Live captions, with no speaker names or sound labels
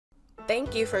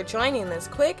Thank you for joining this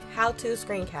quick how-to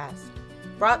screencast,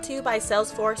 brought to you by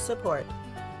Salesforce Support.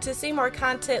 To see more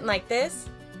content like this,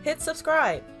 hit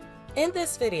subscribe. In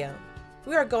this video,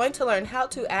 we are going to learn how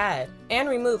to add and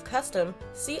remove custom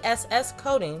CSS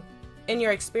coding in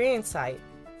your Experience Site,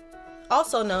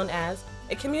 also known as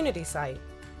a community site.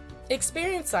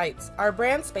 Experience sites are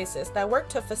brand spaces that work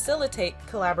to facilitate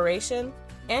collaboration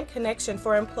and connection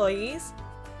for employees,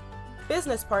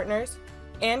 business partners,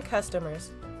 and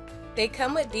customers. They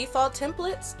come with default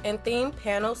templates and theme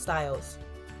panel styles.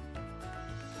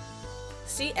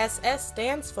 CSS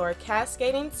stands for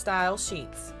Cascading Style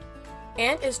Sheets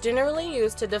and is generally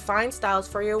used to define styles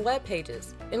for your web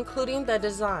pages, including the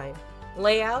design,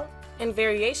 layout, and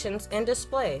variations in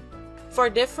display for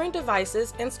different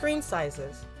devices and screen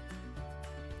sizes.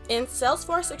 In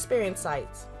Salesforce Experience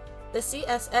Sites, the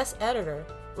CSS editor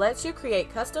lets you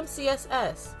create custom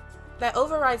CSS that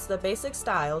overrides the basic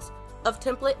styles of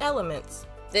template elements.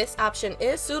 This option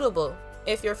is suitable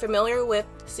if you're familiar with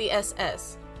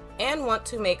CSS and want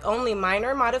to make only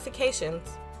minor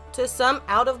modifications to some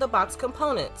out-of-the-box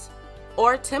components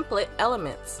or template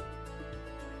elements.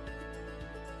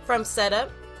 From Setup,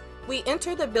 we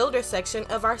enter the Builder section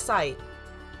of our site.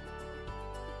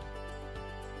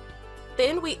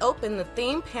 Then we open the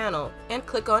Theme panel and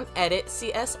click on Edit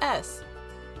CSS.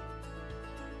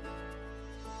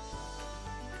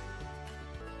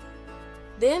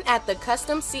 Then add the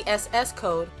custom CSS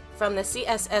code from the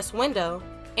CSS window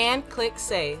and click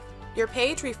Save. Your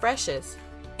page refreshes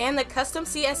and the custom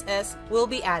CSS will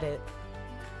be added.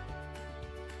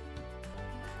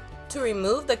 To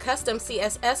remove the custom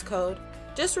CSS code,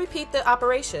 just repeat the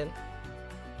operation.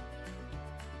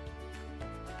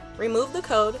 Remove the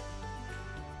code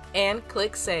and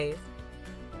click Save.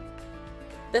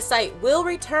 The site will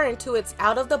return to its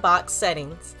out-of-the-box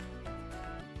settings.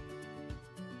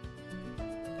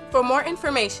 For more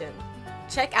information,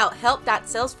 check out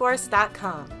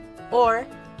help.salesforce.com or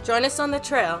join us on the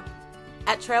trail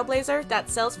at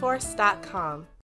trailblazer.salesforce.com.